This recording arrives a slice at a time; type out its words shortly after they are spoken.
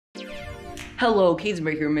Hello, Cade's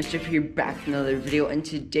Makery, Mischief here, back with another video, and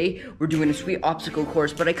today we're doing a sweet obstacle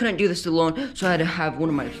course, but I couldn't do this alone, so I had to have one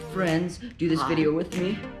of my friends do this video with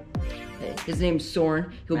me. Hey, his name's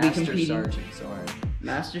Soren. He'll be competing. Master Sergeant Soren.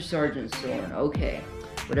 Master Sergeant Soren, okay.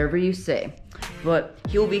 Whatever you say. But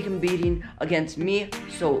he'll be competing against me,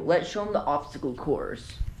 so let's show him the obstacle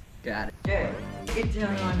course. Got it. Okay, get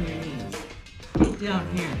down on your knees. Get down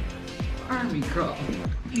here. Army crawl.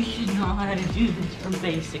 You should know how to do this from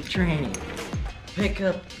basic training. Pick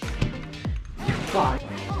up your body.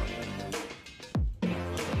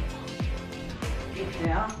 Get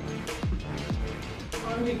down.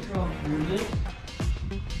 Army crawl through this.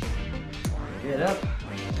 Get up.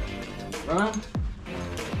 Run.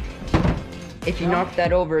 If you knock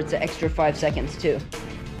that over, it's an extra 5 seconds too.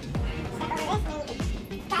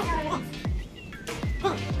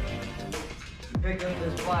 Pick up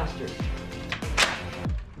this blaster.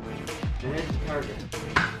 And hit the target.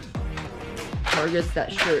 Target's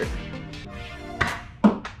that shirt.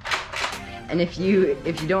 And if you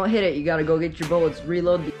don't hit it, you gotta go get your bullets,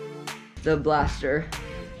 reload the blaster,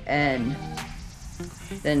 and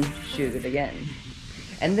then shoot it again.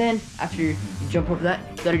 And then after you jump over that,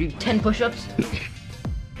 you gotta do 10 push-ups,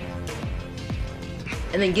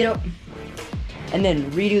 and then get up, and then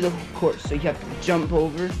redo the course. So you have to jump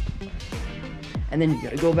over, and then you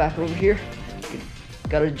gotta go back over here. You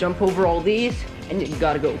gotta jump over all these, and you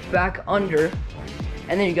gotta go back under,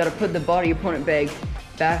 and then you gotta put the body opponent bag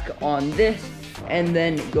back on this, and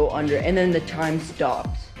then go under, and then the time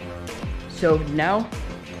stops. So now,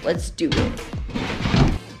 let's do it.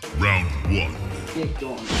 Round 1. Get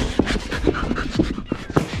going.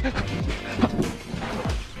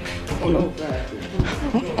 Oh no.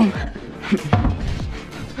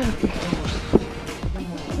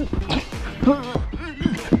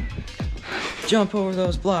 Jump over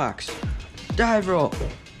those blocks. Dive roll.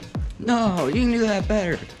 No, you can do that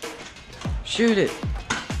better. Shoot it.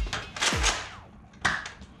 Got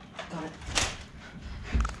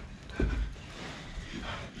it.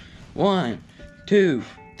 1, 2,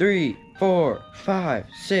 3, 4, 5,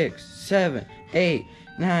 6, 7, 8,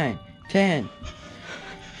 9, 10.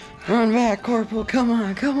 Run back, Corporal. Come on,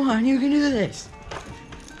 you can do this.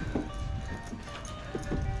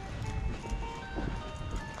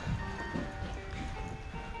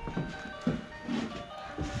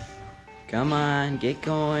 Come on, get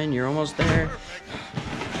going. You're almost there.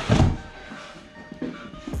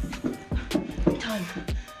 Time.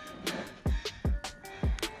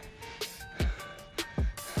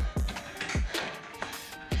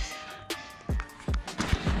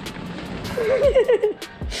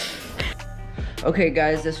 Okay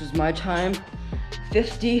guys, this was my time,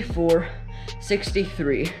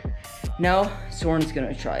 54:63. Now, Soren's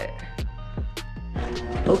gonna try it.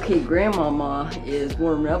 Okay, Grandmama is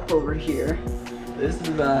warming up over here. This is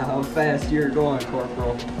about how fast you're going,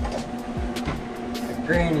 Corporal.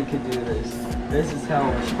 Granny could do this. This is how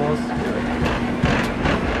we're supposed to do it.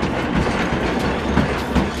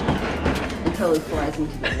 Until it flies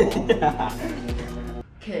into the wall.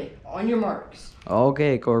 Okay, on your marks.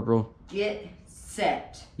 Okay, Corporal. Get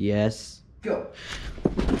set. Yes. Go.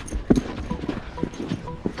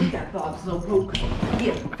 Get that bobsleigh poke.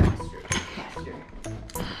 Get faster, faster.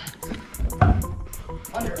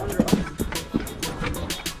 Under.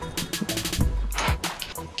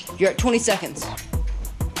 You're at 20 seconds.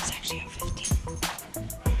 It's actually at 15.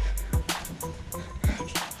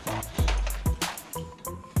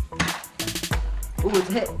 Ooh, it's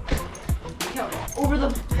a hit. Count. Over, you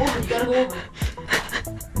gotta go over.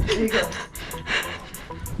 There you go.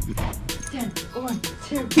 10, 1,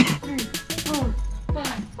 2, 3, 4,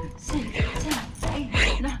 5, 6, 7,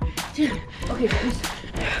 8, 9, 10. Okay, please.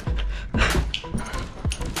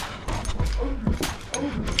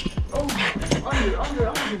 Over. Under.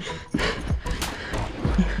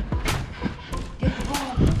 Get the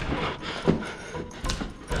ball.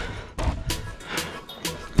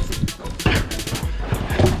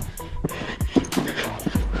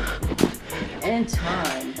 And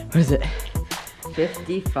time. What is it?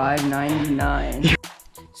 55.99.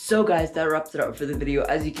 So guys, that wraps it up for the video.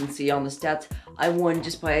 As you can see on the stats, I won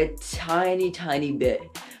just by a tiny bit,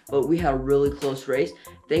 but we had a really close race.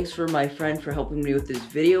 Thanks for my friend for helping me with this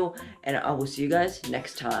video, and I will see you guys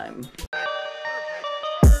next time.